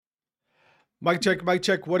Mic check, mic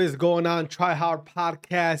check. What is going on, Try Hard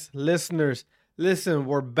Podcast listeners? Listen,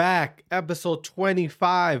 we're back. Episode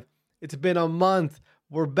 25. It's been a month.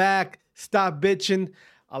 We're back. Stop bitching.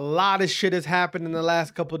 A lot of shit has happened in the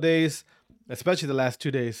last couple of days, especially the last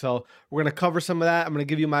 2 days. So we're going to cover some of that. I'm going to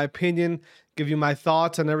give you my opinion, give you my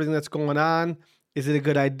thoughts on everything that's going on. Is it a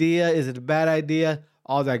good idea? Is it a bad idea?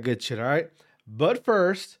 All that good shit, all right? But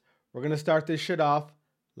first, we're going to start this shit off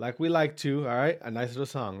like we like to, all right? A nice little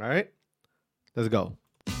song, all right? Let's go.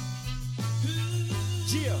 Yeah,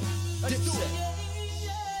 let's do it.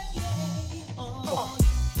 Come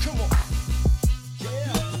on.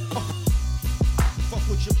 Yeah. Fuck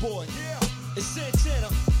with your boy. Yeah. It's Santana.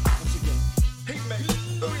 Once again. Hey, man.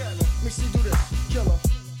 Oh, yeah, man. Let me see you do this. Killer.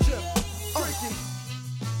 Chip. Freaky.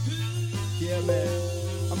 Yeah, man.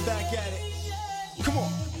 I'm back at it. Come on.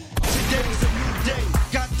 Today's a new day.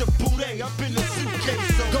 Got the booty up in the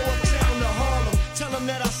suitcase. So go uptown to Harlem. Tell them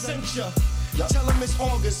that I sent ya. Tell them it's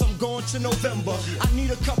August, I'm going to November. I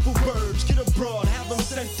need a couple birds, get a broad, have them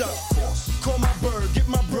sent up. Call my bird, get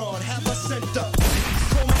my broad, have her sent up.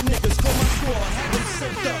 Call my niggas, call my squad, have them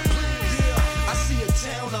sent up. Yeah, I see a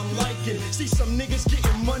town I'm liking. See some niggas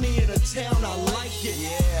getting money in a town, I like it.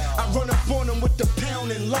 Yeah, I run up on them with the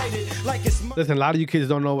pound and light it like it's my. Listen, a lot of you kids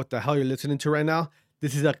don't know what the hell you're listening to right now.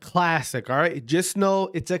 This is a classic, all right? Just know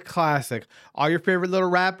it's a classic. All your favorite little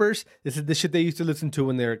rappers, this is the shit they used to listen to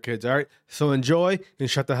when they were kids, all right? So enjoy and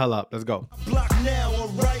shut the hell up. Let's go. Block now,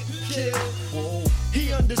 alright, kid.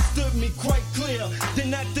 He understood me quite clear. Then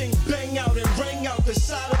that thing bang out and rang out the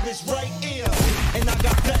side of his right ear. And I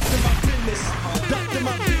got back to my business, back to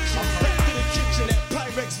my bitches, back to the kitchen at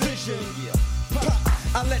Pyrex Vision. Pop,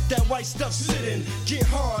 I let that white stuff sit in. Get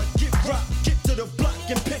hard, get rock, get to the block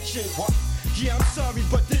and picture. Yeah, I'm sorry,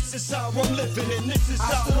 but this is how I'm living, and this is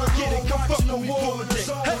how I get it. Come fuck with me for it.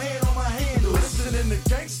 Hand on my handle, listening to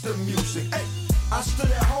gangster music. Hey, I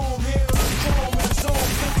stood at home, hand on the chrome and zone,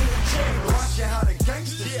 flipping the chamber. Watching how the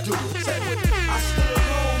gangsters do it. Say what? I stood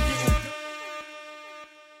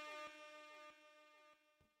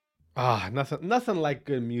alone, getting. Nothing like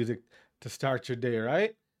good music to start your day,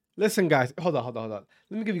 right? Listen, guys, hold on. Let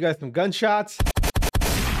me give you guys some gunshots,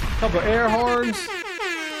 couple air horns.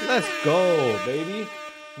 Let's go, baby.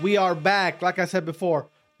 We are back. Like I said before,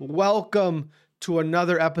 welcome to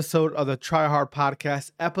another episode of the Try Hard Podcast,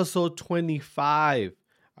 episode 25.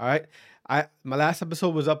 All right. My last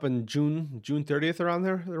episode was up in June 30th,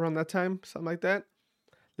 around that time, something like that.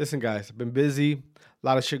 Listen, guys, I've been busy, a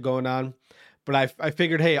lot of shit going on. But I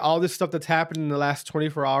figured, hey, all this stuff that's happened in the last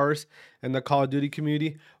 24 hours in the Call of Duty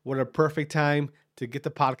community, what a perfect time to get the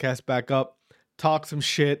podcast back up. Talk some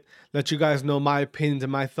shit, let you guys know my opinions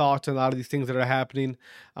and my thoughts on a lot of these things that are happening.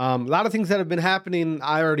 A lot of things that have been happening,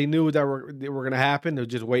 I already knew that were going to happen. They're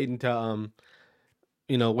just waiting to,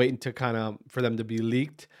 kind of for them to be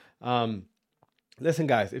leaked. Listen,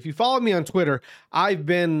 guys, if you follow me on Twitter, I've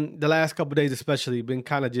been the last couple of days, especially, been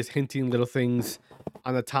kind of just hinting little things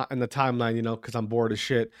on the timeline, because I'm bored as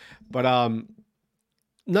shit. But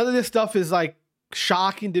none of this stuff is like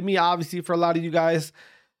shocking to me. Obviously, for a lot of you guys.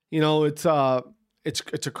 It's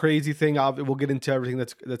a crazy thing. We'll get into everything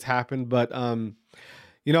that's happened, but the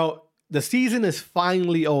season is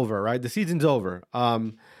finally over, right? The season's over.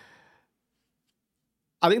 I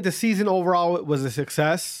think the season overall was a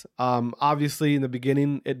success. Obviously, in the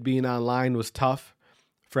beginning, it being online was tough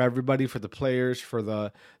for everybody, for the players, for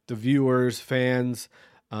the viewers, fans.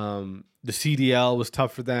 The CDL was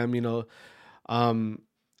tough for them,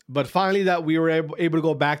 but finally, that we were able to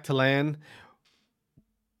go back to LAN.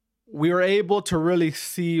 We were able to really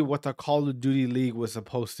see what the Call of Duty League is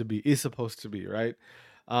supposed to be, right?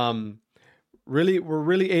 We're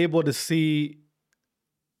really able to see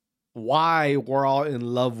why we're all in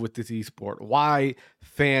love with this esport, why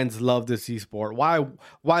fans love this esport,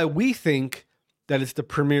 why we think that it's the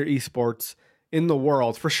premier esports in the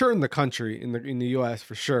world, for sure in the country, in the US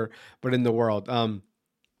for sure, but in the world.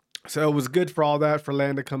 So it was good for all that, for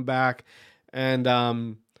LAN to come back, and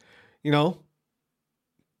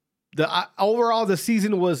overall, the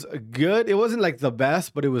season was good. It wasn't like the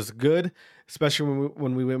best, but it was good, especially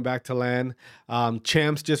when we went back to LAN.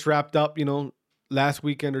 Champs just wrapped up, last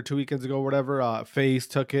weekend or 2 weekends ago, whatever. FaZe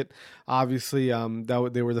took it. Obviously,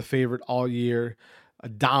 they were the favorite all year, a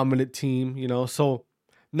dominant team, So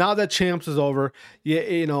now that Champs is over,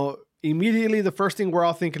 immediately the first thing we're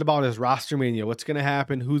all thinking about is roster mania. What's going to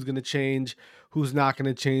happen? Who's going to change? Who's not going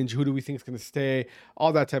to change? Who do we think is going to stay?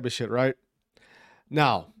 All that type of shit, right?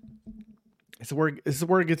 Now, this is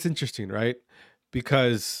where it gets interesting, right?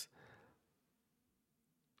 Because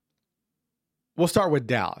we'll start with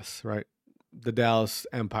Dallas, right? the Dallas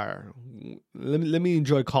Empire. Let me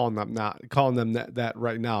enjoy calling them that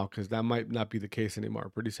right now, because that might not be the case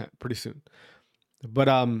anymore pretty soon. But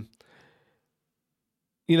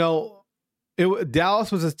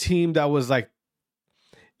Dallas was a team that was like,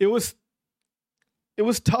 it was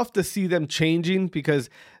tough to see them changing, because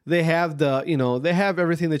they have they have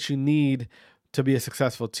everything that you need to be a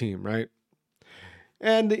successful team, right?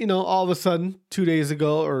 And all of a sudden, 2 days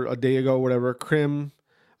ago or a day ago, whatever, Krim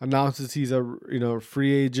announces he's a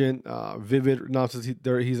free agent. Vivid announces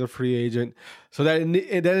he's a free agent. So that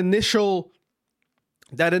initial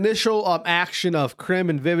action of Krim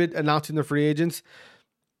and Vivid announcing the free agents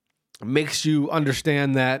makes you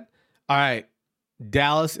understand that, all right,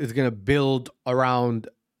 Dallas is going to build around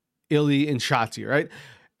Illy and Shotzi, right?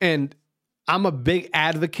 And I'm a big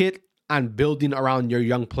advocate on building around your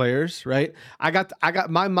young players, right? I got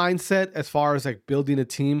my mindset as far as like building a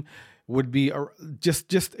team would be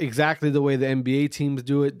just exactly the way the NBA teams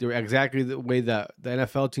do it. They're exactly the way the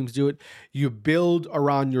NFL teams do it. You build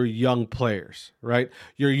around your young players, right?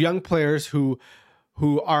 Your young players who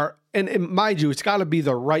are, and mind you, it's got to be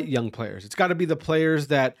the right young players. It's got to be the players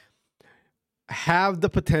that have the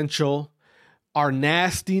potential, are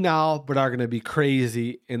nasty now, but are going to be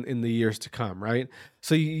crazy in the years to come, right?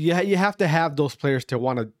 So you have to have those players to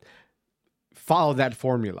want to follow that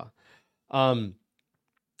formula. I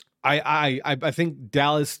think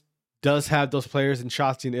Dallas does have those players in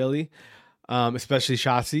Shotzi and Illy, especially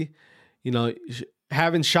Shotzi.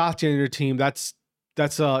 Having Shotzi on your team, that's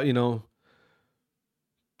a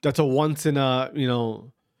once in a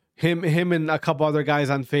him and a couple other guys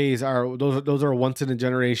on FaZe those are once in a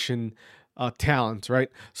generation talents, right?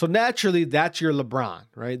 So naturally, that's your LeBron,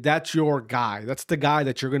 right? That's your guy. That's the guy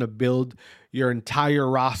that you're going to build your entire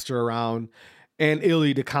roster around, and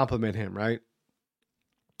Illy to complement him, right?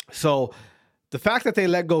 So the fact that they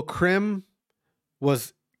let go Krim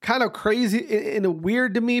was kind of crazy and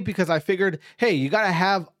weird to me, because I figured, hey, you gotta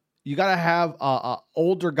have a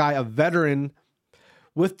older guy, a veteran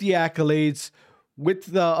with the accolades, with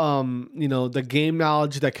the the game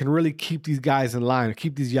knowledge that can really keep these guys in line,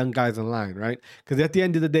 keep these young guys in line, right? Because at the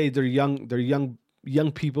end of the day, they're young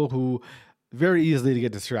people who very easily to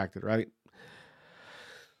get distracted, right?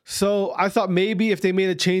 So I thought maybe if they made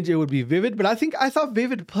a change, it would be Vivid, but I thought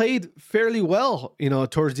Vivid played fairly well,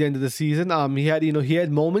 towards the end of the season. He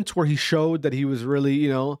had moments where he showed that he was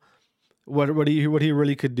really, what he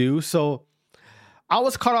really could do. So I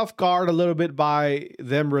was caught off guard a little bit by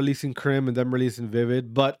them releasing Krim and them releasing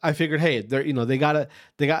Vivid, but I figured, hey,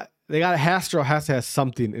 Hastro has to have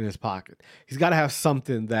something in his pocket. He's got to have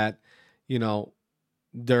something that,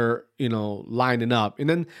 they're, lining up.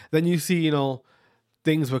 And then you see,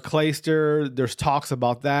 things with Clayster, there's talks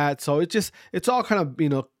about that. So it's all kind of,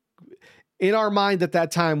 in our mind at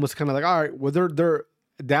that time was kind of like, all right, well, they're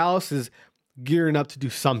Dallas is gearing up to do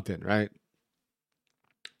something, right?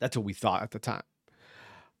 That's what we thought at the time.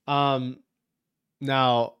 Now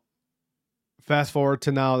fast forward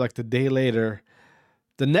to now, like the day later,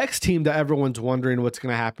 the next team that everyone's wondering what's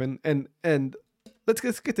going to happen. And let's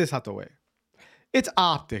get this out the way. It's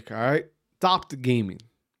Optic. All right. It's Optic Gaming.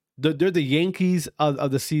 They're the Yankees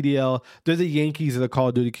of the CDL. They're the Yankees of the Call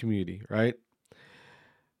of Duty community, right?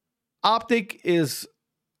 Optic is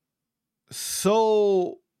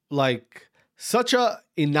so like such a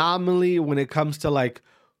anomaly when it comes to like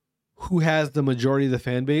who has the majority of the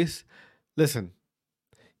fan base. Listen,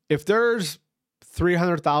 if there's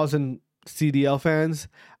 300,000 CDL fans,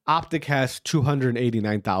 Optic has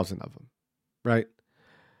 289,000 of them, right?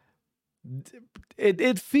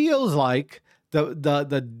 It feels like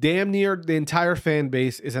the damn near the entire fan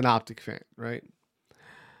base is an Optic fan, right?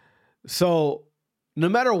 So no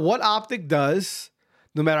matter what Optic does,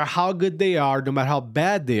 no matter how good they are, no matter how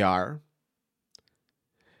bad they are,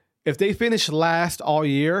 if they finish last all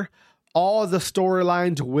year, all the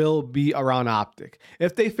storylines will be around Optic.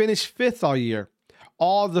 If they finish fifth all year,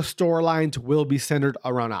 all the storylines will be centered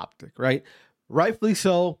around Optic, right? Rightfully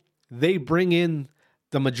so. They bring in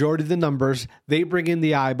the majority of the numbers. They bring in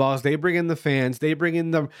the eyeballs. They bring in the fans. They bring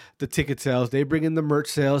in the ticket sales. They bring in the merch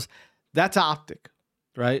sales. That's Optic,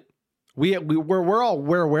 right? We're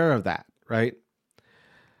aware of that, right?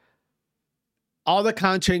 All the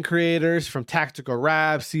content creators from Tactical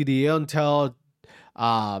Rap, CD Intel,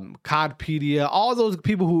 Codpedia, all those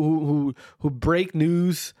people who break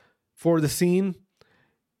news for the scene,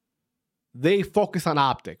 they focus on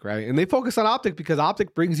Optic, right? And they focus on Optic because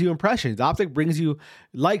Optic brings you impressions. Optic brings you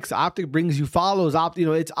likes. Optic brings you follows.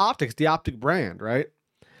 It's Optics, the Optic brand, right?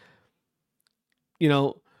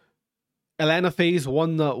 Atlanta FaZe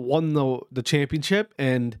won the championship,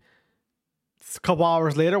 and A couple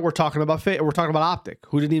hours later, we're talking about Optic,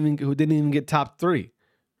 who didn't even get top 3,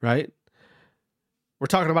 right? We're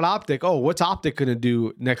talking about Optic. Oh, what's Optic going to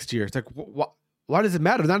do next year? It's like, why does it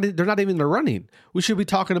matter? They're not even in the running. We should be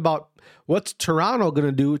talking about what's Toronto going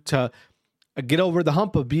to do to get over the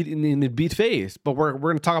hump of beat FaZe. But we're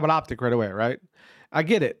going to talk about Optic right away, right? I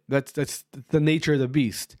get it. That's the nature of the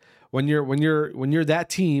beast. When you're that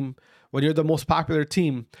team, when you're the most popular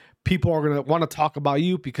team, people are going to want to talk about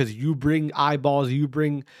you because you bring eyeballs, you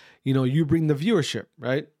bring the viewership,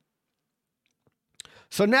 right?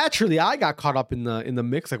 So naturally, I got caught up in the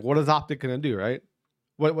mix. Like, what is Optic gonna do, right?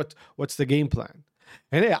 What's the game plan?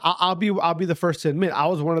 And hey, I'll be the first to admit, I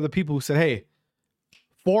was one of the people who said, "Hey,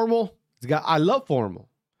 Formal, I love Formal.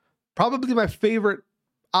 Probably my favorite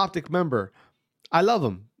Optic member. I love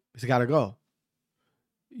him. He's got to go.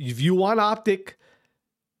 If you want Optic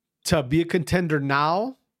to be a contender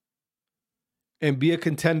now and be a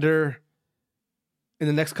contender in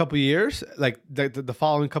the next couple of years, like the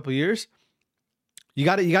following couple of years." You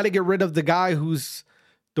got to get rid of the guy who's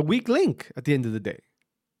the weak link at the end of the day.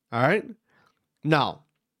 All right? Now,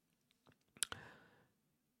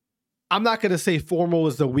 I'm not going to say Formal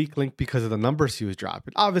was the weak link because of the numbers he was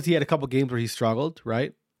dropping. Obviously, he had a couple games where he struggled,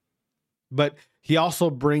 right? But he also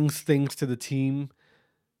brings things to the team,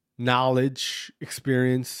 knowledge,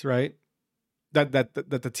 experience, right? That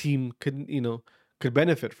the team could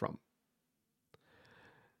benefit from.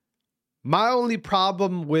 My only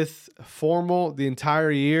problem with Formal the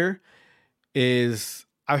entire year is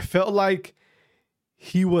I felt like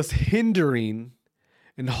he was hindering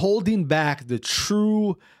and holding back the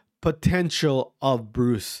true potential of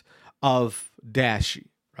Bruce, of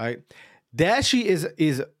Dashy, right? Dashy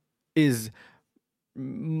is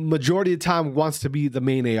majority of the time wants to be the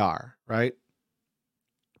main AR, right?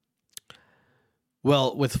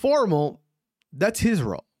 Well, with Formal, that's his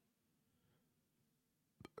role,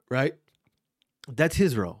 right? That's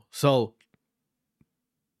his role. So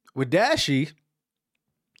with Dashy,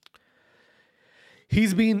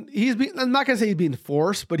 he's been, I'm not going to say he's being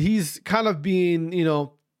forced, but he's kind of being,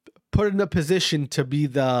 put in a position to be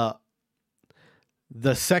the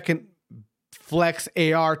second flex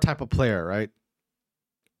AR type of player, right?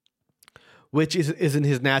 Which isn't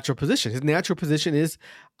his natural position. His natural position is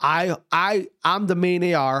I'm the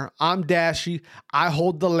main AR. I'm Dashy. I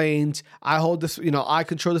hold the lanes. I hold this, I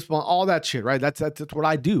control this ball, all that shit, right? That's what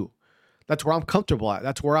I do. That's where I'm comfortable at.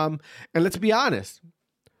 That's where and let's be honest.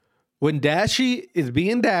 When Dashy is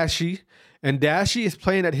being Dashy and Dashy is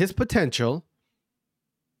playing at his potential,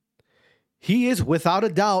 he is without a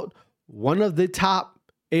doubt one of the top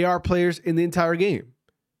AR players in the entire game.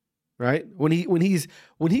 Right? When he's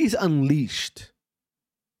unleashed,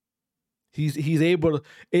 he's able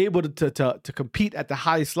to compete at the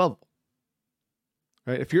highest level.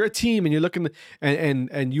 Right? If you're a team and you're looking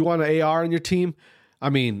and you want an AR on your team, I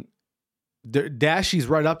mean, Dashy's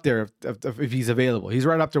right up there if he's available. He's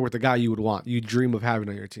right up there with the guy you would want, you dream of having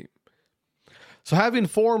on your team. So having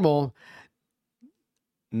Formal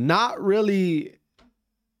not really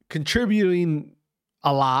contributing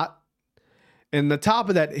a lot, and the top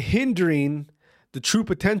of that, hindering the true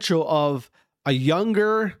potential of a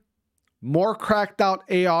younger, more cracked out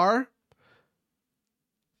AR.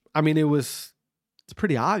 I mean, it's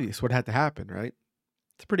pretty obvious what had to happen, right?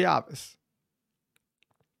 It's pretty obvious.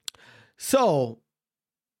 So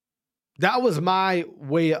that was my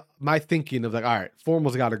thinking of like, all right,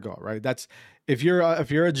 Formal's got to go, right? That's if you're a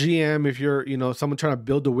GM, if you're someone trying to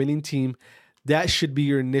build a winning team, that should be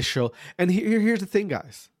your initial. And here's the thing,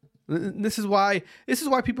 guys. This is why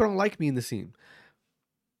people don't like me in the scene.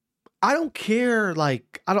 I don't care.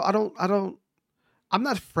 Like I'm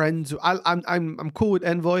not friends. I'm cool with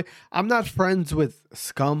Envoy. I'm not friends with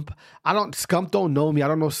Scump. Scump don't know me. I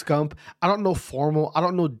don't know Scump. I don't know Formal. I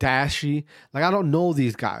don't know Dashy. Like, I don't know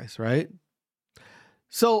these guys, right?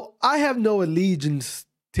 So I have no allegiance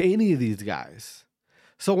to any of these guys.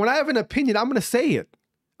 So when I have an opinion, I'm gonna say it.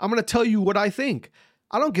 I'm gonna tell you what I think.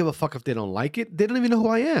 I don't give a fuck if they don't like it. They don't even know who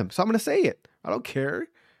I am. So I'm going to say it. I don't care.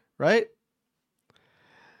 Right?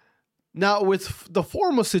 Now, with the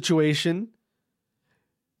Formal situation,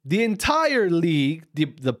 the entire league,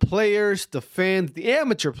 the players, the fans, the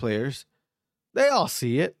amateur players, they all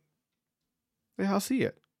see it. They all see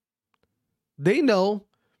it. They know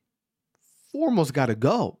Formal's got to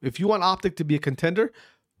go. If you want Optic to be a contender,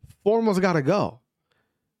 Formal's got to go.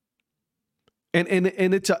 And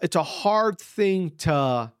it's a hard thing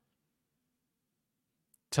to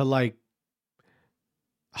like,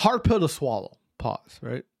 hard pill to swallow. Pause,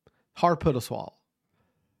 right? Hard pill to swallow.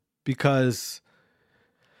 Because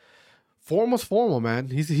Formal's Formal, man.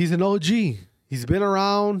 He's an OG. He's been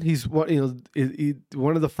around. He's one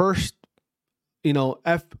of the first, Halo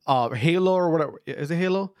or whatever. Is it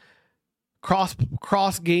Halo?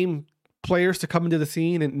 Cross game players to come into the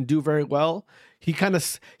scene and do very well. He kind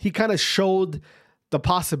of showed the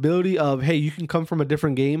possibility of, hey, you can come from a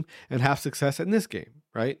different game and have success in this game,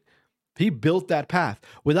 right? He built that path.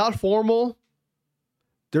 Without Formal,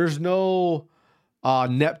 there's no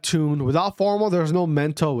Neptune. Without Formal, there's no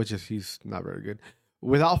Mento, he's not very good.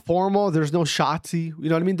 Without Formal, there's no Shotzi. You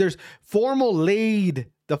know what I mean? Formal laid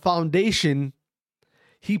the foundation.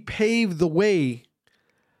 He paved the way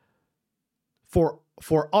for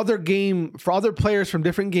other players from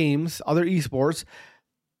different games, other esports,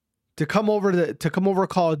 to come over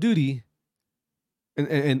Call of Duty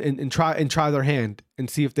and try their hand and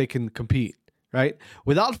see if they can compete, right?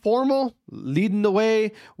 Without Formal leading the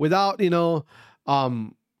way, without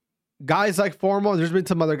guys like Formal, there's been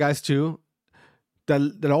some other guys too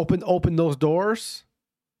that open those doors.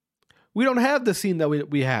 We don't have the scene that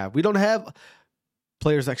we have. We don't have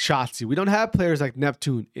players like Shotzi. We don't have players like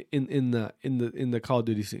Neptune in the Call of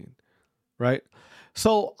Duty scene, right?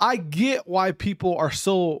 So I get why people are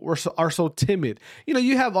so timid.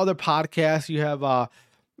 You have other podcasts. You have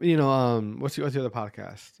what's the other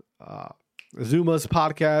podcast? Zuma's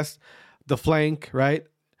podcast, The Flank, right?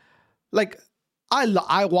 Like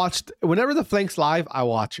I watched whenever The Flank's live, I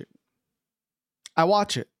watch it.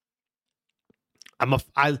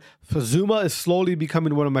 Zuma is slowly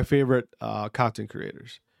becoming one of my favorite content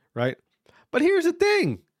creators, right? But here's the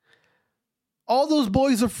thing. All those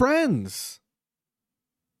boys are friends.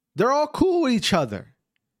 They're all cool with each other.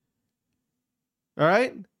 All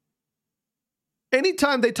right?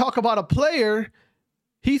 Anytime they talk about a player,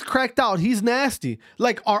 he's cracked out. He's nasty.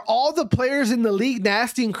 Like, are all the players in the league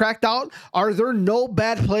nasty and cracked out? Are there no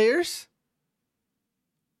bad players?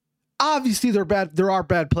 Obviously, they're bad. There are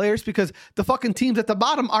bad players because the fucking teams at the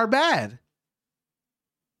bottom are bad.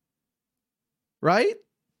 Right?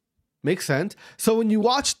 Makes sense. So when you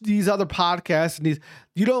watch these other podcasts and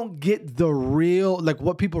you don't get the real, like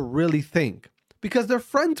what people really think because they're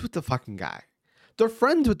friends with the fucking guy. They're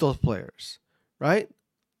friends with those players, right?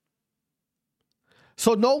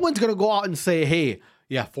 So no one's going to go out and say, hey,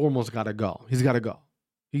 yeah, Formal's got to go. He's got to go.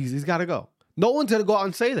 He's got to go. No one's going to go out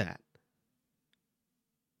and say that.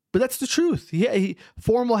 But that's the truth.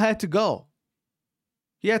 Formal had to go.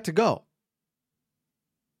 He had to go.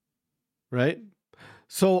 Right?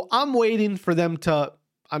 So I'm waiting for them to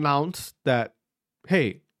announce that,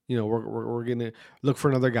 hey, we're going to look for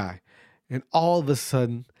another guy. And all of a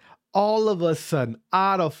sudden,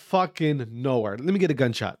 out of fucking nowhere, let me get a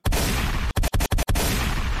gunshot.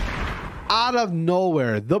 Out of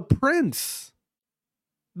nowhere, the Prince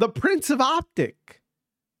of Optic.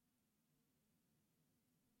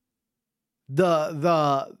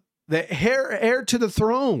 The heir to the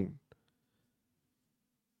throne,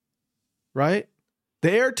 right?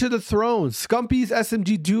 The heir to the throne, Scumpy's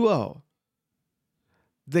SMG duo.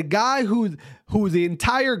 The guy who the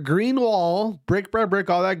entire green wall, brick by brick,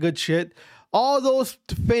 all that good shit. All those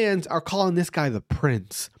fans are calling this guy the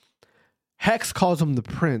Prince. Hex calls him the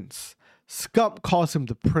Prince. Scump calls him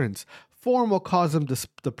the Prince. Formal calls him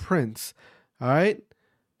the Prince. All right?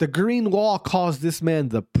 The green wall calls this man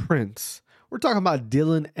the Prince. We're talking about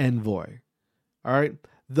Dylan Envoy. All right?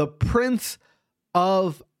 The Prince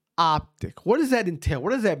of Optic. What does that entail?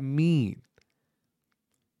 What does that mean?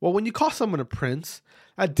 Well, when you call someone a prince,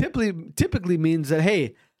 that typically means that,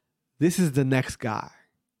 hey, this is the next guy.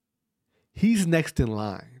 He's next in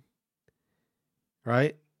line.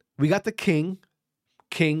 Right? We got the king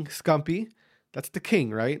Scumpy. That's the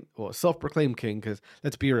king, right? Well, self-proclaimed king, because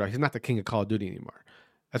let's be real, he's not the king of Call of Duty anymore.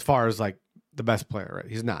 As far as like the best player,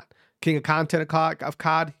 right? He's not. King of content of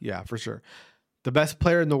COD? Yeah, for sure. The best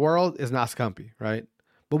player in the world is not Scumpy, right?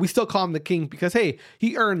 But we still call him the king because, hey,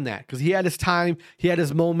 he earned that because he had his time. He had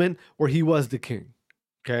his moment where he was the king,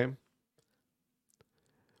 okay?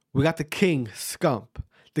 We got the king, Scump.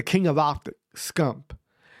 The king of Optic, Scump.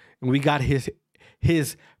 And we got his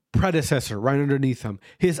predecessor right underneath him,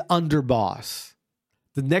 his underboss.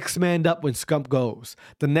 The next man up when Scump goes.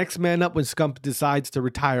 The next man up when Scump decides to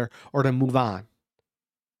retire or to move on.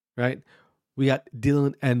 Right? We got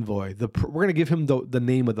Dylan Envoy. We're going to give him the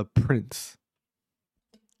name of the Prince.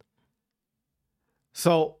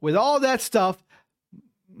 So with all that stuff,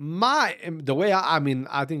 I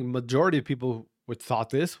think majority of people would thought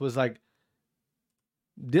this was like,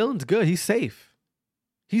 Dylan's good. He's safe.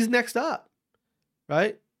 He's next up.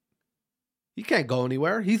 Right? He can't go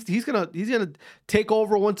anywhere. He's gonna take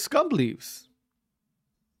over once Scump leaves.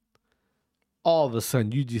 All of a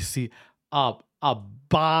sudden, you just see a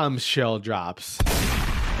bombshell drops.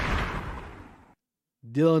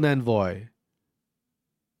 Dylan Envoy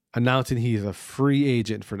announcing he's a free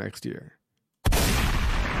agent for next year.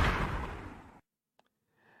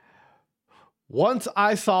 Once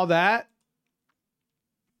I saw that,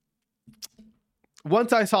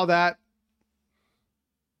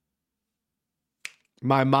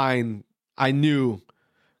 my mind, I knew,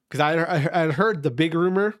 because I had heard the big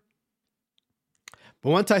rumor, but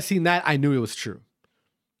once I seen that, I knew it was true,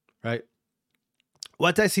 right?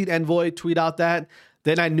 Once I seen Envoy tweet out that,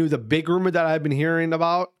 then I knew the big rumor that I've been hearing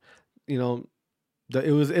about, it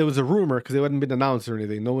was a rumor because it hadn't been announced or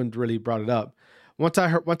anything. No one really brought it up. Once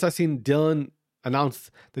I seen Dylan announce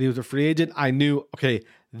that he was a free agent, I knew, okay,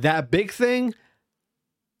 that big thing,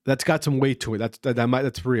 that's got some weight to it.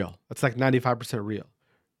 That's real. That's like 95% real,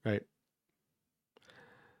 right?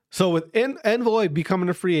 So with Envoy becoming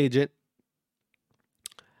a free agent,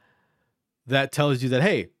 that tells you that,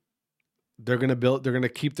 hey, they're gonna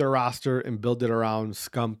keep their roster and build it around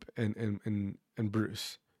Scump and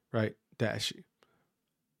Bruce, right? Dashy.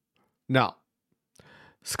 Now,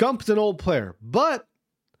 Scump's an old player, but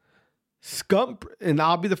Scump, and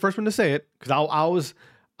I'll be the first one to say it, because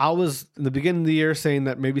I was in the beginning of the year saying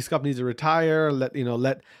that maybe Scump needs to retire,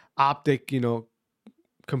 let Optic,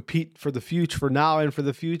 compete for the future, for now and for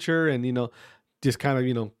the future, and just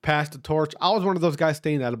kind of pass the torch. I was one of those guys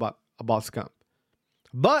saying that about Scump.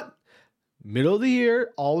 But middle of the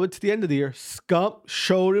year, all the way to the end of the year, Scump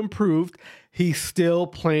showed improved. He's still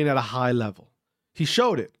playing at a high level. He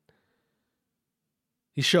showed it.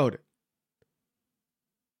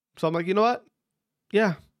 So I'm like, you know what?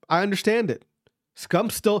 Yeah, I understand it.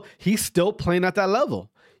 Scump he's still playing at that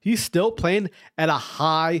level. He's still playing at a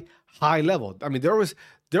high level. I mean, there was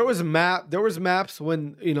maps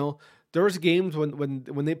when, there was games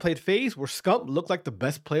when they played FaZe where Scump looked like the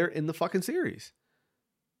best player in the fucking series.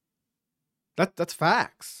 That's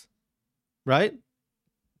facts, right?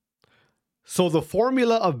 So the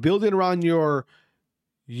formula of building around your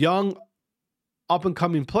young up and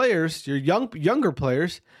coming players, your younger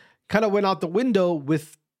players, kind of went out the window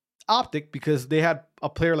with Optic, because they had a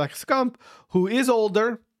player like Scump who is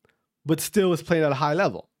older but still is playing at a high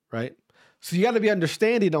level, right? So you got to be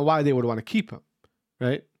understanding on why they would want to keep him,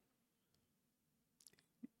 right?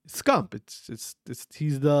 Scump,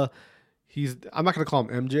 I'm not going to call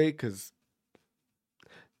him MJ because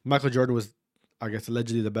Michael Jordan was, I guess,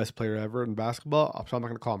 allegedly the best player ever in basketball. So I'm not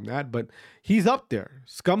going to call him that, but he's up there.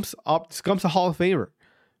 Scump's a Hall of Famer,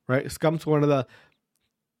 right? Scump's one of the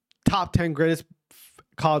top 10 greatest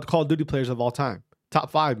Call of Duty players of all time.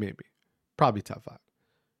 Top 5, maybe. Probably top 5,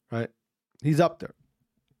 right? He's up there.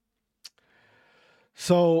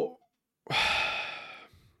 So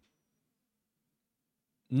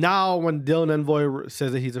now when Dylan Envoy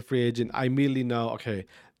says that he's a free agent, I immediately know, okay,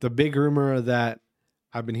 the big rumor that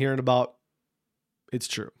I've been hearing about, it's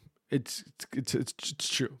true. It's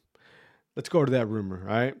true. Let's go to that rumor,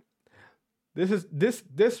 right?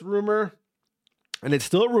 This rumor, and it's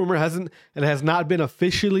still a rumor, it has not been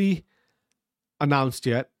officially announced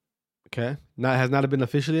yet. Okay? Has not been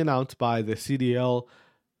officially announced by the CDL,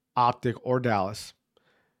 Optic, or Dallas.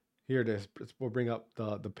 Here it is. We'll bring up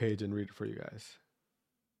the page and read it for you guys.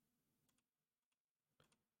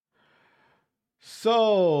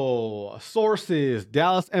 So, sources: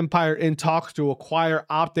 Dallas Empire in talks to acquire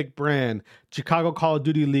Optic brand. Chicago Call of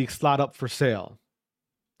Duty League slot up for sale.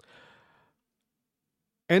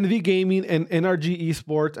 NV Gaming and NRG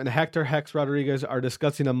Esports and Hector Hex Rodriguez are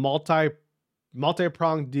discussing a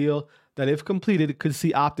multi-pronged deal that, if completed, could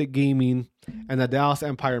see Optic Gaming and the Dallas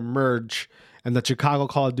Empire merge and the Chicago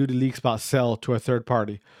Call of Duty League spot sell to a third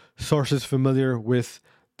party. Sources familiar with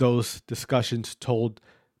those discussions told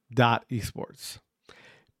 .esports.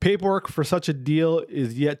 Paperwork for such a deal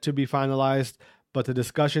is yet to be finalized, but the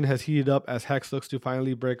discussion has heated up as Hex looks to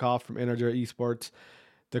finally break off from NRG Esports,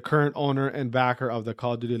 the current owner and backer of the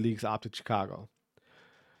Call of Duty League's Optic Chicago.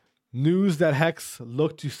 News that Hex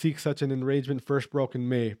looked to seek such an arrangement first broke in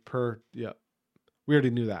May we already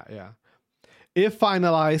knew that, yeah. If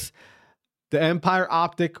finalized, the Empire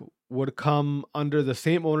Optic would come under the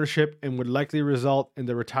same ownership and would likely result in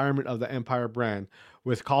the retirement of the Empire brand,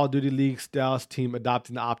 with Call of Duty League's Dallas team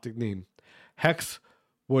adopting the Optic name. Hex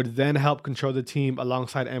would then help control the team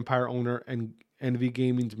alongside Empire owner and NV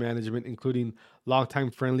Gaming's management, including longtime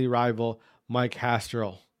friendly rival Mike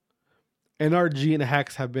Hastrell. NRG and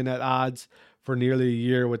Hex have been at odds for nearly a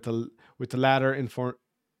year, with the latter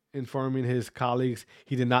informing his colleagues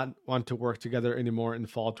he did not want to work together anymore in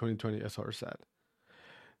fall 2020, as source said.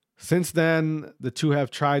 Since then, the two have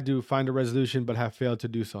tried to find a resolution but have failed to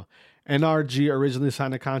do so. NRG originally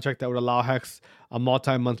signed a contract that would allow Hex a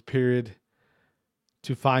multi-month period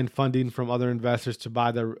to find funding from other investors to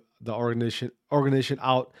buy the organization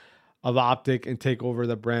out of Optic and take over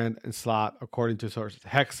the brand and slot, according to sources.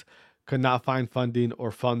 Hex could not find funding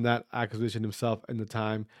or fund that acquisition himself in the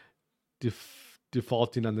time,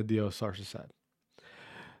 defaulting on the deal, sources said.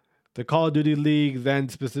 The Call of Duty League then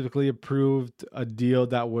specifically approved a deal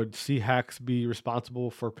that would see Hex be responsible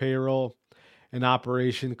for payroll and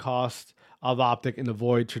operation costs of Optic and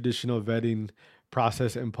avoid traditional vetting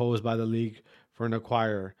process imposed by the league for an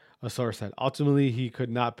acquirer, a source said. Ultimately, he could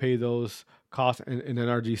not pay those costs, and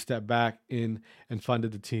NRG stepped back in and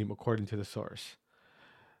funded the team, according to the source.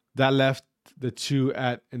 That left the two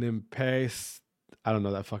at an impasse. I don't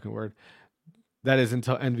know that fucking word. That is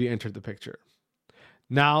until Envy entered the picture.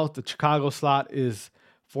 Now the Chicago slot is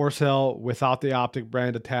for sale without the Optic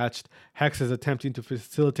brand attached. Hex is attempting to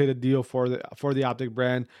facilitate a deal for the Optic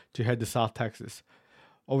brand to head to South Texas.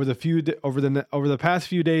 Over the past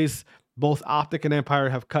few days, both Optic and Empire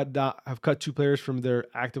have cut two players from their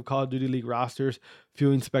active Call of Duty League rosters,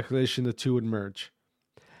 fueling speculation the two would merge.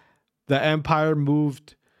 The Empire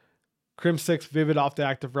moved Crimsix Vivid off the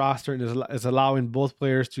active roster and is allowing both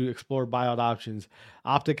players to explore buyout options.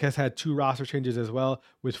 Optic has had two roster changes as well,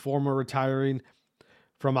 with former retiring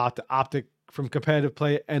from competitive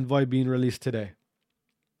play, Envoy being released today.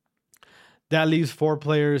 That leaves 4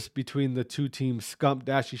 players between the two teams: Scump,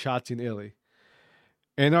 Dashy, Shotzi, and Illy.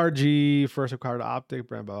 NRG first acquired Optic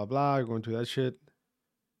brand, blah blah blah. You're going through that shit.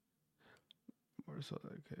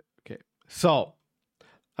 Okay. So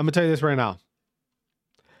I'm gonna tell you this right now.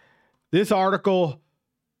 This article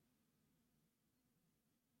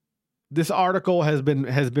has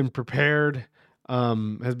been prepared,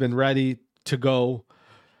 has been ready to go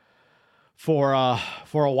for a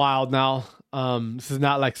while now. This is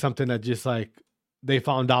not like something that just like they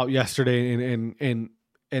found out yesterday and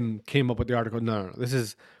came up with the article. No. This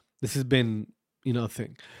has been, a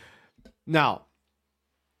thing. Now,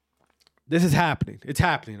 this is happening. It's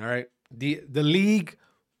happening. All right. The league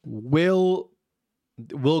will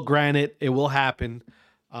grant it. It will happen.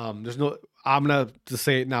 I'm gonna just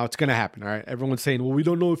say it now. It's gonna happen. All right. Everyone's saying, well, we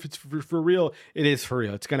don't know if it's for real. It is for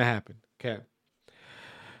real. It's gonna happen. Okay.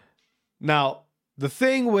 Now, the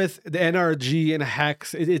thing with the NRG and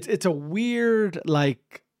Hex, it's a weird,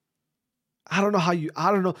 like, I don't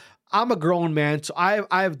know. I'm a grown man, so I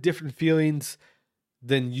have different feelings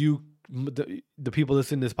than you, the people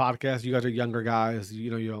listening to this podcast. You guys are younger guys.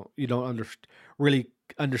 You don't really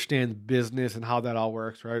understand business and how that all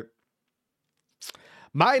works, right?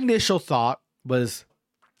 My initial thought was,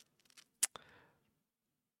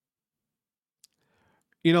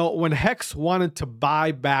 when Hex wanted to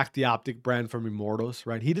buy back the Optic brand from Immortals,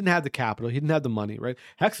 right? He didn't have the capital. He didn't have the money, right?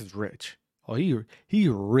 Hex is rich. Oh, he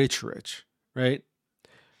rich, right?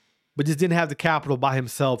 But just didn't have the capital by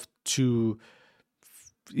himself to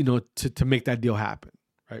make that deal happen,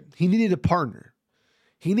 right? He needed a partner.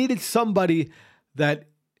 He needed somebody that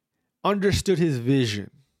understood his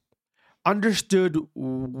vision, understood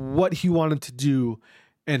what he wanted to do,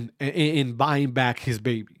 and in buying back his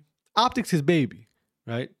baby. Optic's his baby.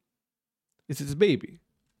 Right? It's his baby.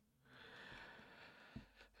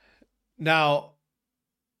 Now,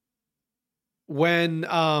 when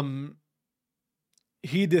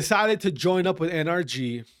he decided to join up with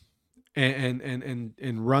NRG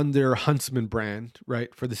and run their Huntsman brand,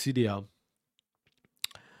 right, for the CDL,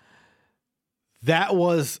 it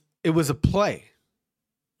was a play,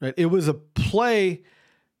 right? It was a play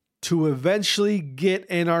to eventually get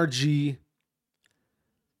NRG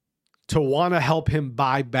to want to help him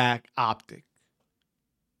buy back Optic.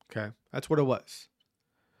 Okay, that's what it was.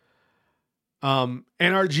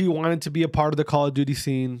 NRG wanted to be a part of the Call of Duty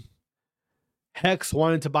scene. Hex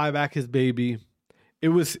wanted to buy back his baby. It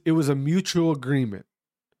was a mutual agreement,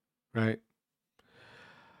 right?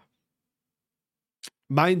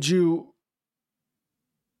 Mind you,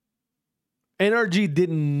 NRG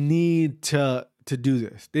didn't need to do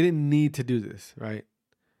this. They didn't need to do this, right?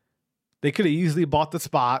 They could have easily bought the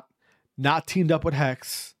spot, not teamed up with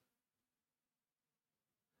Hex,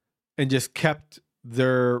 and just kept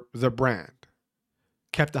their brand,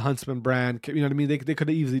 kept the Huntsman brand. You know what I mean? They could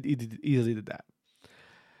have easily did that.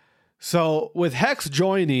 So with Hex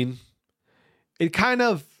joining, it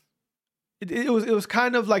was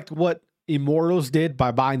kind of like what Immortals did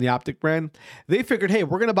by buying the Optic brand. They figured, hey,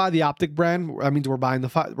 we're gonna buy the Optic brand. That means we're buying the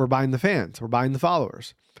fans, we're buying the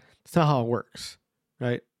followers. That's not how it works,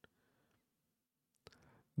 right?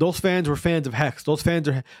 Those fans were fans of Hex. Those fans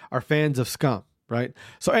are fans of Scum, right?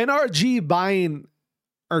 So NRG buying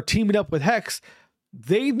or teaming up with Hex,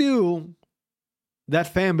 they knew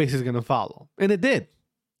that fan base is going to follow. And it did,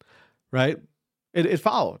 right? It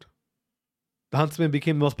followed. The Huntsmen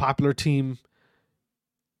became the most popular team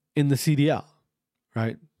in the CDL,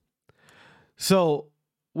 right? So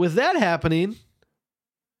with that happening,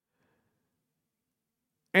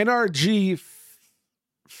 NRG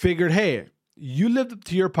figured, hey, you lived up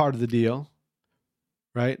to your part of the deal,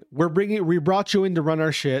 right? We brought you in to run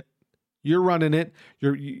our shit. You're running it.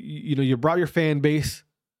 You brought your fan base.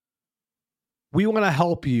 We want to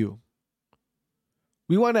help you.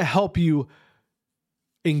 We want to help you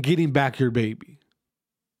in getting back your baby.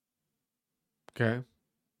 Okay.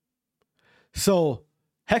 So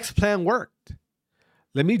Hex plan worked.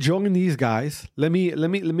 Let me join these guys. Let me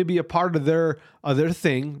be a part of their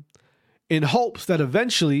thing, in hopes that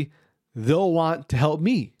eventually they'll want to help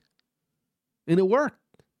me. And it worked.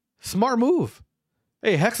 Smart move.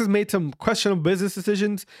 Hey, Hex has made some questionable business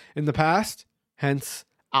decisions in the past, hence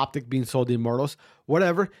Optic being sold to Immortals.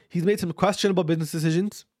 Whatever. He's made some questionable business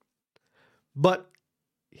decisions, but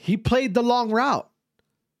he played the long route.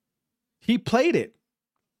 He played it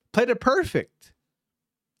perfect.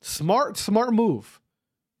 Smart move.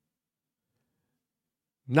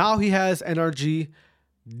 Now he has NRG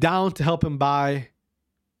down to help him buy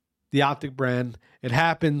the Optic brand. It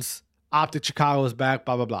happens. Optic Chicago is back,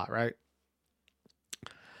 blah, blah, blah, right?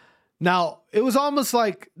 Now, it was almost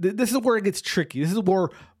like, this is where it gets tricky. This is where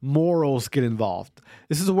morals get involved.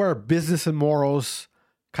 This is where business and morals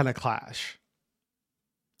kind of clash.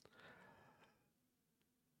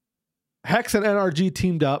 Hex and NRG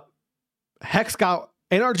teamed up.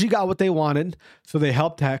 NRG got what they wanted, so they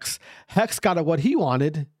helped Hex. Hex got what he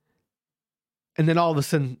wanted, and then all of a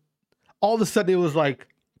sudden it was like,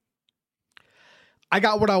 I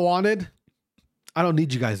got what I wanted. I don't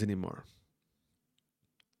need you guys anymore.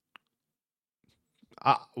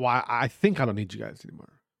 I think I don't need you guys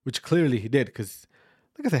anymore, which clearly he did, because,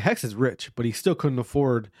 like I said, Hex is rich, but he still couldn't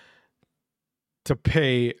afford to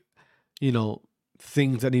pay,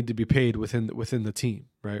 things that need to be paid within the team,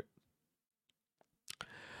 right?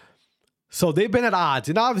 So they've been at odds,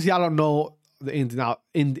 and obviously I don't know the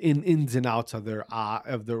ins and outs of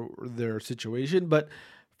their situation, but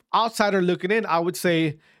outsider looking in, I would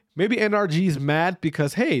say maybe NRG is mad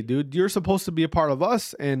because, hey, dude, you're supposed to be a part of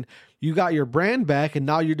us, and you got your brand back, and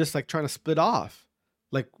now you're just like trying to split off.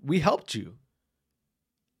 Like, we helped you.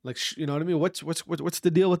 Like, you know what I mean? What's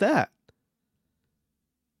the deal with that?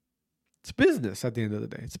 It's business at the end of the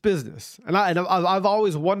day. It's business. And I've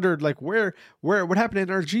always wondered, like, what happened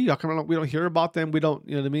to NRG? How come we don't hear about them? We don't,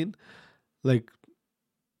 you know what I mean? Like,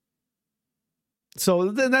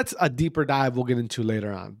 so then that's a deeper dive we'll get into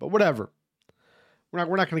later on. But whatever. We're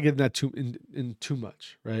not going to get into that in too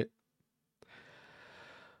much, right?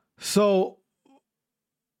 So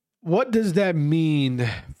what does that mean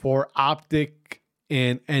for Optic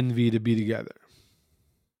and Envy to be together?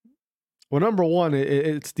 Well, number one,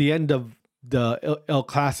 it's the end of the El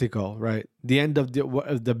Clasico, right? The end of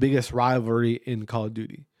the biggest rivalry in Call of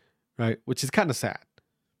Duty, right? Which is kind of sad.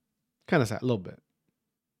 Kind of sad, a little bit.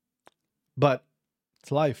 But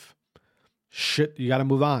it's life. Shit, you got to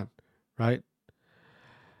move on, right?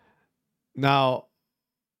 Now,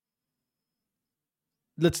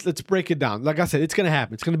 let's break it down. Like I said, it's going to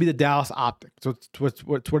happen. It's going to be the Dallas Optic. So it's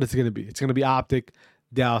what it's going to be. It's going to be Optic,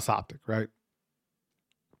 Dallas Optic, right?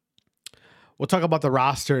 We'll talk about the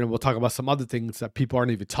roster, and we'll talk about some other things that people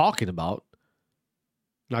aren't even talking about.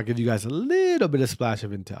 And I'll give you guys a little bit of splash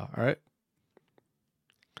of intel, all right?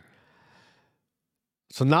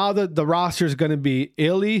 So now the roster is going to be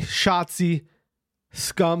iLLeY, Shotzzy,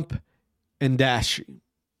 Scump, and Dashie.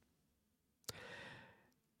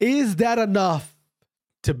 Is that enough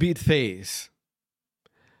to beat FaZe?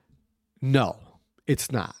 No,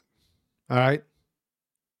 it's not. All right?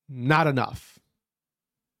 Not enough.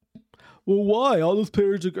 Well, why? All those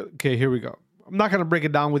players are good. Okay, here we go. I'm not going to break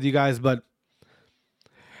it down with you guys, but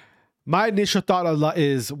my initial thought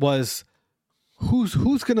was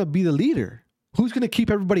who's going to be the leader? Who's going to keep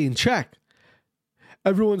everybody in check?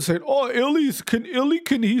 Everyone's saying, "Oh, iLLeY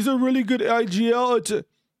can he's a really good IGL."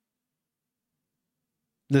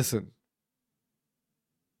 Listen,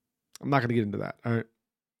 I'm not going to get into that. All right.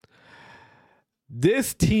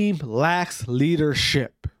 This team lacks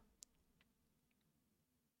leadership.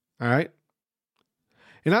 All right.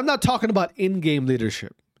 And I'm not talking about in-game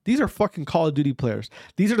leadership. These are fucking Call of Duty players.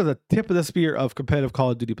 These are the tip of the spear of competitive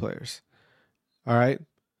Call of Duty players. All right.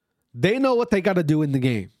 They know what they got to do in the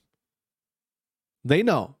game. They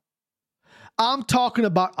know. I'm talking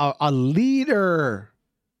about a leader.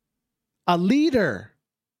 A leader.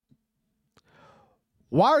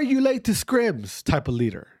 Why are you late to scrims type of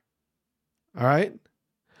leader? All right.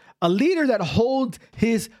 A leader that holds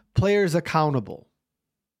his players accountable.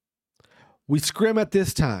 We scrim at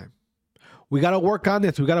this time. We got to work on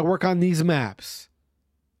this. We got to work on these maps.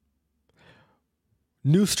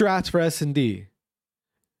 New strats for S&D.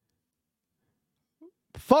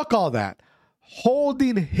 Fuck all that.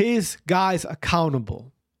 Holding his guys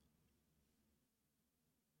accountable.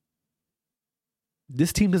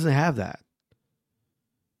 This team doesn't have that.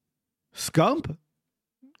 Scump's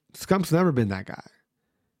never been that guy.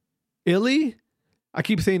 Illy, I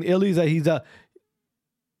keep saying Illy's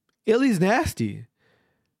Illy's nasty.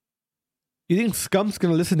 You think Scump's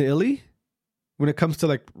gonna listen to Illy when it comes to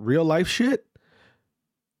like real life shit?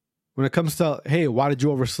 When it comes to, hey, why did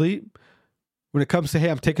you oversleep? When it comes to, hey,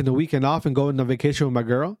 I'm taking the weekend off and going on vacation with my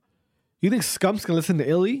girl. You think Scump's gonna listen to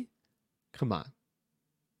Illy? Come on,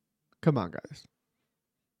 guys.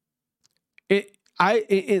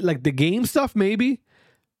 It like the game stuff maybe,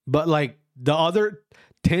 but like the other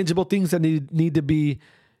tangible things that need to be,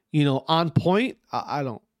 on point. I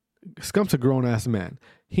don't. Scump's a grown ass man.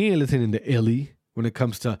 He ain't listening to Illy when it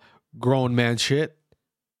comes to grown man shit.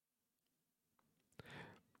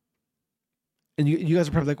 And you guys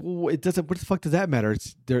are probably like, well, it doesn't. What the fuck does that matter?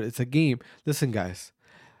 It's a game. Listen, guys.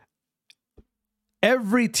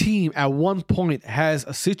 Every team at one point has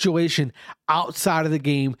a situation outside of the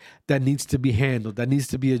game that needs to be handled, that needs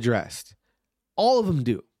to be addressed. All of them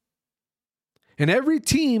do. And every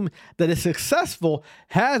team that is successful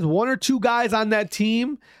has one or two guys on that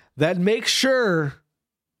team that make sure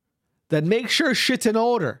shit's in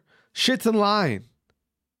order, shit's in line.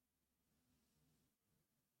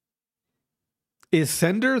 Is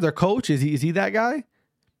Sender their coach? Is he that guy?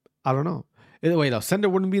 I don't know. Wait, no, Sender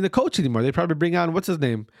wouldn't be the coach anymore. They'd probably bring on, what's his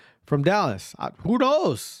name, from Dallas. Who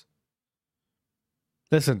knows?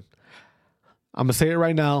 Listen, I'm going to say it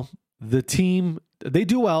right now. The team, they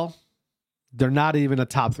do well. They're not even a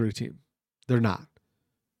top 3 team. They're not.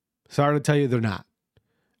 Sorry to tell you, they're not.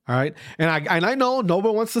 All right? And I know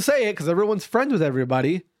nobody wants to say it because everyone's friends with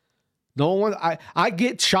everybody. No one. I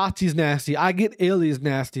get Shotzi's nasty. I get Illy's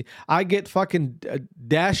nasty. I get fucking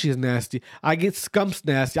Dashy's nasty. I get Scump's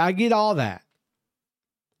nasty. I get all that.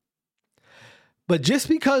 But just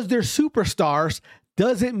because they're superstars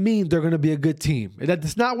doesn't mean they're going to be a good team.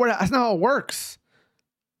 That's not how it works.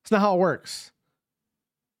 It's not how it works.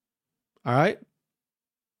 All right?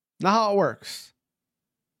 Not how it works.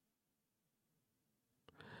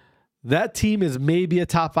 That team is maybe a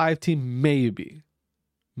top 5 team. Maybe.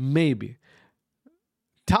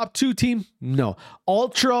 Top 2 team? No.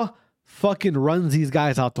 Ultra fucking runs these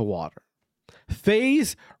guys out the water.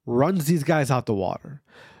 FaZe runs these guys out the water.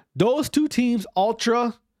 Those 2 teams,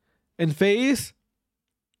 Ultra and FaZe,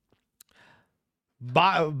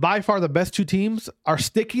 by far the best 2 teams, are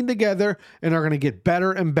sticking together and are going to get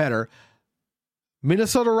better and better.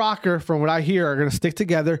 Minnesota Rocker, from what I hear, are going to stick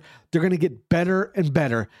together. They're going to get better and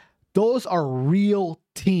better. Those are real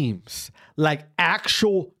teams, like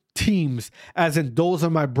actual teams, as in those are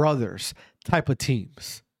my brothers type of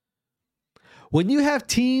teams. When you have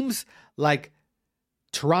teams like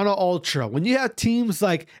Toronto Ultra, when you have teams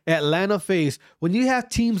like Atlanta FaZe, when you have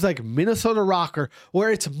teams like Minnesota Rocker,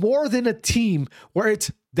 where it's more than a team, where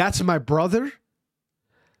that's my brother,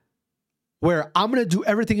 where I'm going to do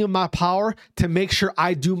everything in my power to make sure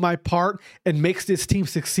I do my part and makes this team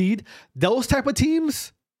succeed, those type of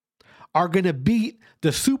teams are going to beat the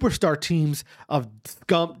superstar teams of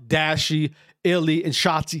Scump, Dashy, Illy, and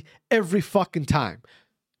Shotzi every fucking time.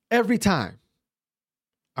 Every time.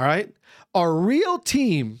 All right? A real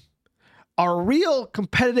team, a real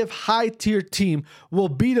competitive high-tier team will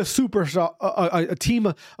beat a superstar, a team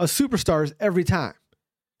of superstars every time.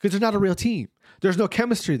 Because they're not a real team. There's no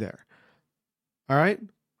chemistry there. All right?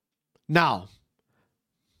 Now,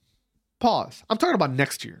 pause. I'm talking about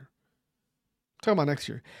next year.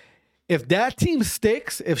 If that team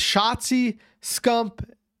sticks, if Shotzi, Scump,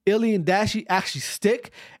 Illy, and Dashy actually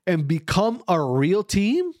stick and become a real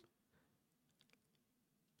team,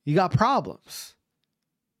 you got problems.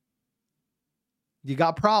 That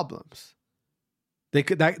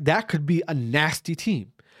could be a nasty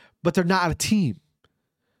team, but they're not a team.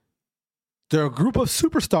 They're a group of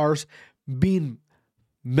superstars being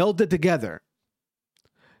melded together.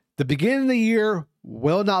 The beginning of the year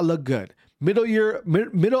will not look good. Middle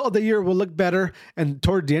of the year will look better, and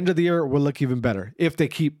toward the end of the year will look even better if they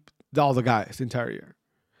keep all the guys the entire year.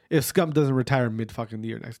 If Scump doesn't retire mid fucking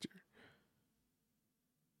year next year.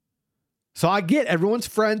 So I get everyone's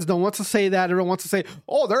friends. No one wants to say that. Everyone wants to say,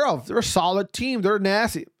 "Oh, they're a solid team. They're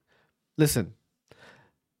nasty." Listen,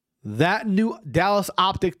 that new Dallas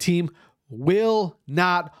Optic team will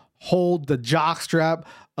not hold the jockstrap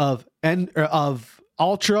of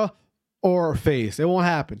Ultra or FaZe. It won't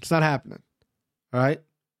happen. It's not happening. All right?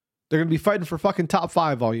 They're going to be fighting for fucking top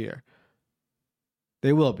 5 all year.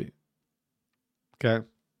 They will be. Okay.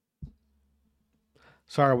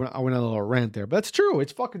 Sorry, I went on a little rant there, but it's true.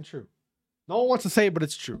 It's fucking true. No one wants to say it, but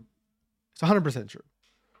it's true. It's 100% true.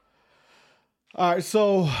 All right,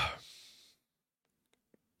 so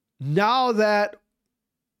now that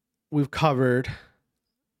we've covered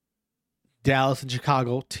Dallas and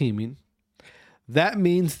Chicago teaming, that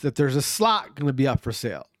means that there's a slot going to be up for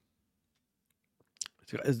sale.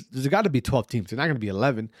 There's got to be 12 teams. It's not going to be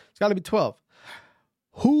 11. It's got to be 12.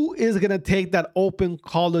 Who is going to take that open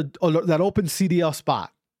CDL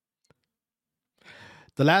spot?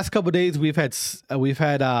 The last couple of days we've had C9,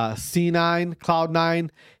 Cloud9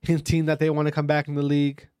 hinting that they want to come back in the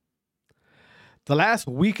league. The last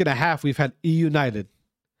week and a half we've had E United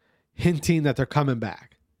hinting that they're coming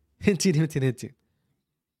back. Hinting.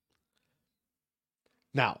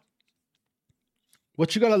 Now,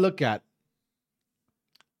 what you got to look at?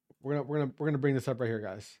 We're gonna bring this up right here,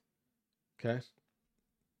 guys. Okay.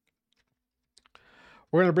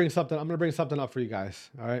 I'm gonna bring something up for you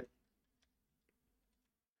guys. All right.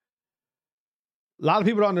 A lot of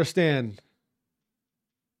people don't understand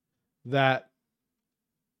that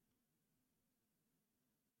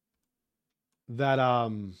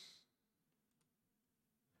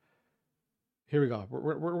here we go.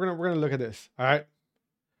 We're gonna look at this. All right.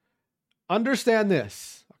 Understand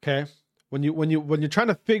this, okay? When you're trying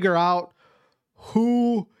to figure out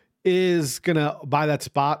who is gonna buy that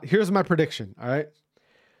spot, here's my prediction. All right.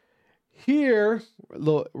 Here,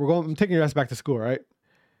 I'm taking your ass back to school, right?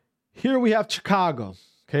 Here we have Chicago.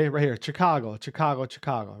 Okay, right here. Chicago,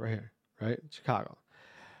 right here, right? Chicago.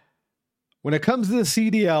 When it comes to the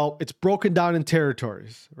CDL, it's broken down in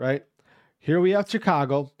territories, right? Here we have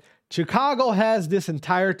Chicago. Chicago has this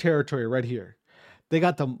entire territory right here. They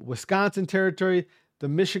got the Wisconsin territory, the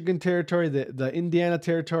Michigan territory, the Indiana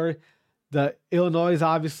territory, the Illinois,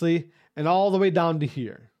 obviously, and all the way down to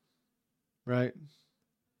here, right?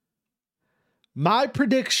 My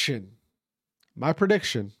prediction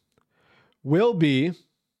will be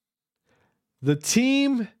the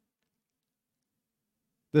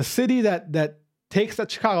city that takes that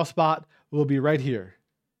Chicago spot will be right here,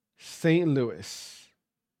 St. Louis.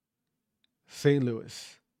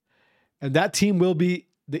 And that team will be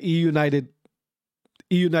the E United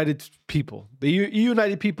people. The E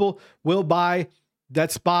United people will buy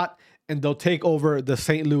that spot and they'll take over the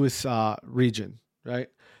St. Louis region, right?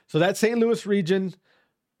 So that St. Louis region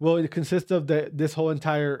will consist of this whole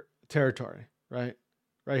entire territory, right?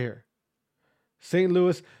 Right here. St.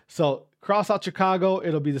 Louis. So cross out Chicago,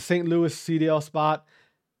 it'll be the St. Louis CDL spot,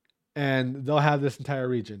 and they'll have this entire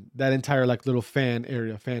region, that entire like little fan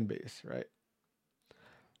base, right?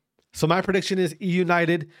 So my prediction is E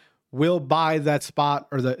United will buy that spot,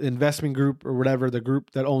 or the investment group or whatever, the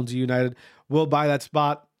group that owns E United will buy that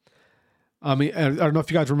spot. I mean, I don't know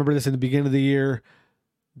if you guys remember this in the beginning of the year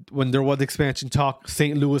when there was expansion talk.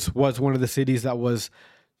 St. Louis was one of the cities that was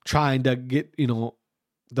trying to get,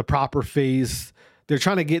 the proper phase. They're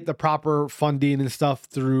trying to get the proper funding and stuff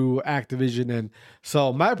through Activision. And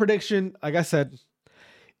so my prediction, like I said,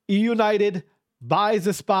 E United buys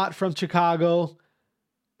the spot from Chicago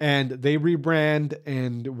and they rebrand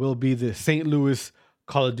and will be the St. Louis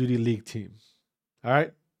Call of Duty League team. All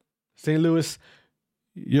right. St. Louis,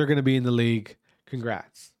 you're going to be in the league.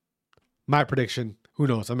 Congrats. My prediction. Who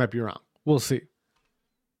knows? I might be wrong. We'll see.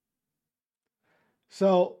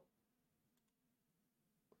 So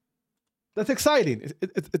that's exciting.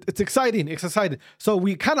 It's exciting. It's exciting. So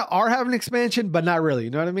we kind of are having expansion, but not really. You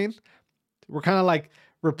know what I mean? We're kind of like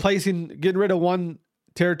getting rid of one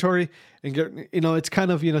territory and it's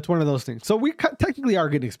kind of, it's one of those things. So we technically are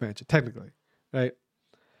getting expansion, technically, right?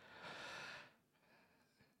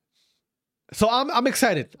 So I'm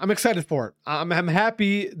excited. I'm excited for it. I'm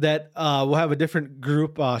happy that we'll have a different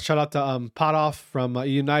group. Shout out to Potoff from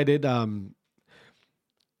United.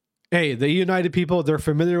 Hey, the United people, they're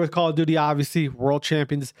familiar with Call of Duty, obviously, world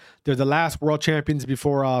champions. They're the last world champions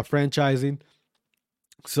before franchising.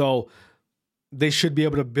 So they should be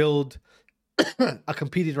able to build a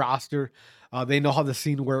competing roster. They know how the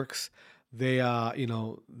scene works. They,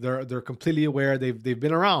 they're completely aware. They've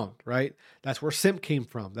been around, right? That's where Simp came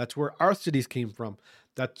from. That's where Arthcities came from.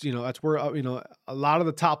 That's where a lot of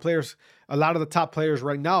the top players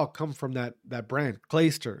right now come from that brand,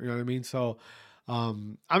 Clayster. You know what I mean? So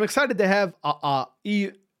I'm excited to have I'm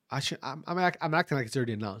acting like it's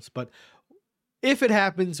already announced, but if it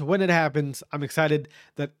happens, when it happens, I'm excited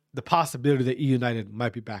that the possibility that E United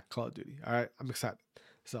might be back Call of Duty. All right, I'm excited.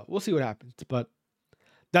 So we'll see what happens, but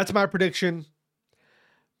that's my prediction.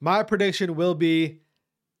 My prediction will be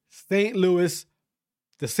St. Louis.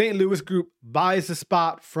 The St. Louis group buys the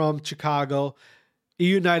spot from Chicago. E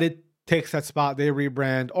United takes that spot. They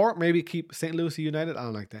rebrand, or maybe keep St. Louis United. I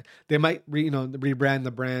don't like that. They might rebrand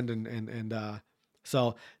the brand and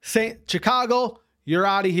so Chicago, you're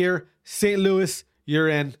out of here. St. Louis, you're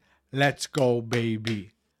in. Let's go,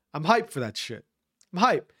 baby. I'm hyped for that shit. I'm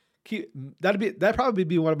hyped. That'd probably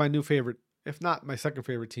be one of my new favorite, if not my second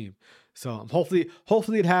favorite team. So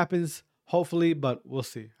hopefully it happens. Hopefully, but we'll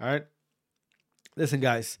see. All right. Listen,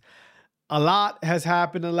 guys, a lot has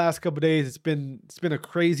happened in the last couple of days. It's been a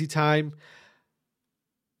crazy time.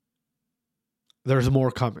 There's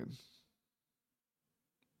more coming.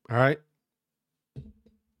 All right.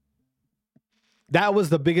 That was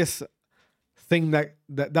the biggest thing that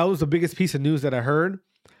was the biggest piece of news that I heard.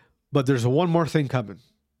 But there's one more thing coming.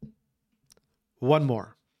 One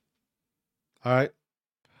more. All right.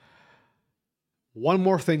 One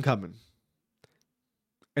more thing coming.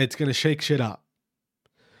 It's going to shake shit up.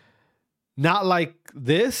 Not like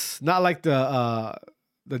this, not like the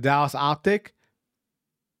Dallas Optic,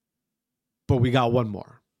 but we got one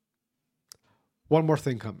more. One more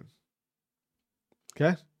thing coming.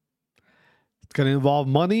 Okay? It's going to involve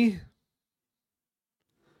money.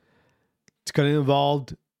 It's going to involve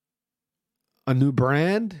a new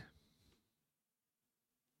brand.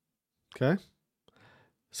 Okay?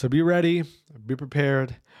 So be ready. Be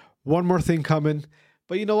prepared. One more thing coming.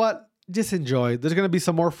 But you know what? Just enjoy. There's going to be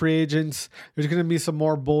some more free agents. There's going to be some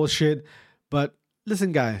more bullshit. But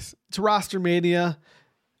listen, guys, it's Roster Mania,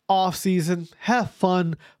 off season. Have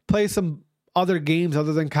fun. Play some other games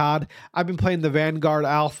other than COD. I've been playing the Vanguard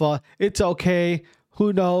Alpha. It's okay.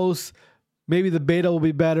 Who knows? Maybe the beta will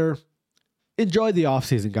be better. Enjoy the off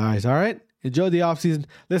season, guys. All right? Enjoy the off season.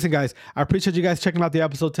 Listen, guys, I appreciate you guys checking out the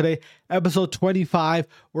episode today. Episode 25.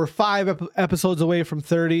 We're 5 episodes away from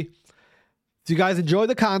 30. If you guys enjoy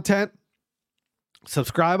the content,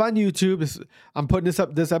 subscribe on YouTube. I'm putting this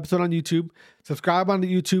episode on YouTube. Subscribe on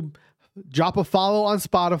the YouTube. Drop a follow on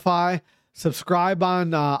Spotify. Subscribe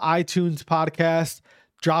on iTunes podcast.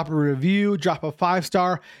 Drop a review. Drop a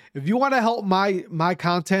 5-star. If you want to help my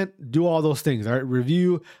content, do all those things. All right,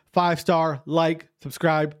 review, 5-star, like,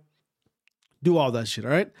 subscribe, do all that shit.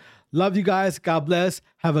 All right. Love you guys. God bless.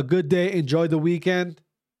 Have a good day. Enjoy the weekend.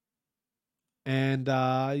 And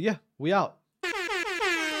yeah, we out.